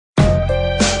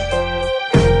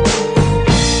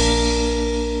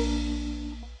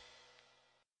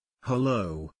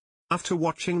Hello. After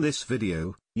watching this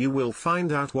video, you will find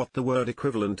out what the word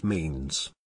equivalent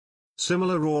means.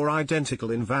 Similar or identical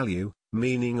in value,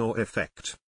 meaning or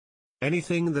effect.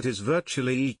 Anything that is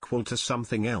virtually equal to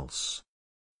something else.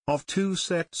 Of two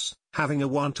sets, having a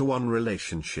one-to-one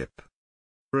relationship.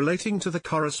 Relating to the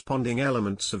corresponding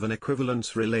elements of an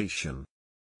equivalence relation.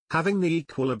 Having the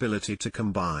equal ability to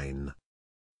combine.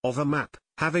 Of a map,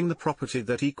 having the property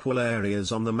that equal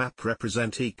areas on the map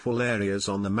represent equal areas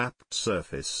on the mapped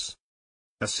surface.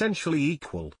 Essentially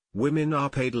equal, women are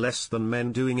paid less than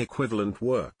men doing equivalent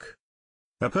work.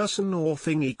 A person or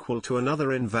thing equal to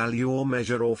another in value or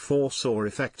measure or force or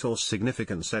effect or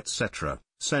significance etc.,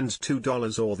 send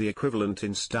 $2 or the equivalent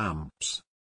in stamps.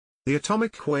 The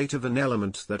atomic weight of an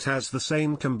element that has the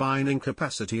same combining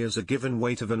capacity as a given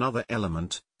weight of another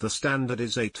element, the standard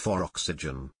is 8 for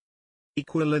oxygen.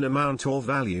 Equal in amount or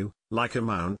value, like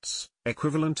amounts,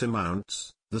 equivalent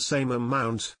amounts, the same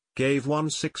amount, gave one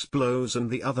 6 blows and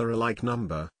the other a like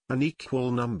number, an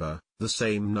equal number, the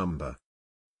same number.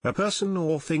 A person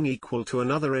or thing equal to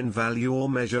another in value or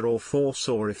measure or force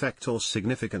or effect or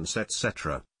significance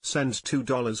etc., send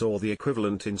 $2 or the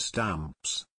equivalent in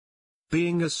stamps.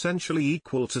 Being essentially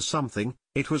equal to something,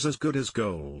 it was as good as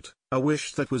gold, a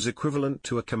wish that was equivalent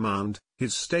to a command,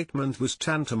 his statement was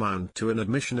tantamount to an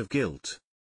admission of guilt.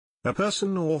 A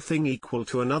person or thing equal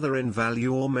to another in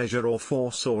value or measure or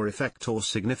force or effect or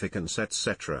significance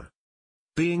etc.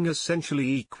 Being essentially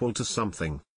equal to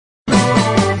something.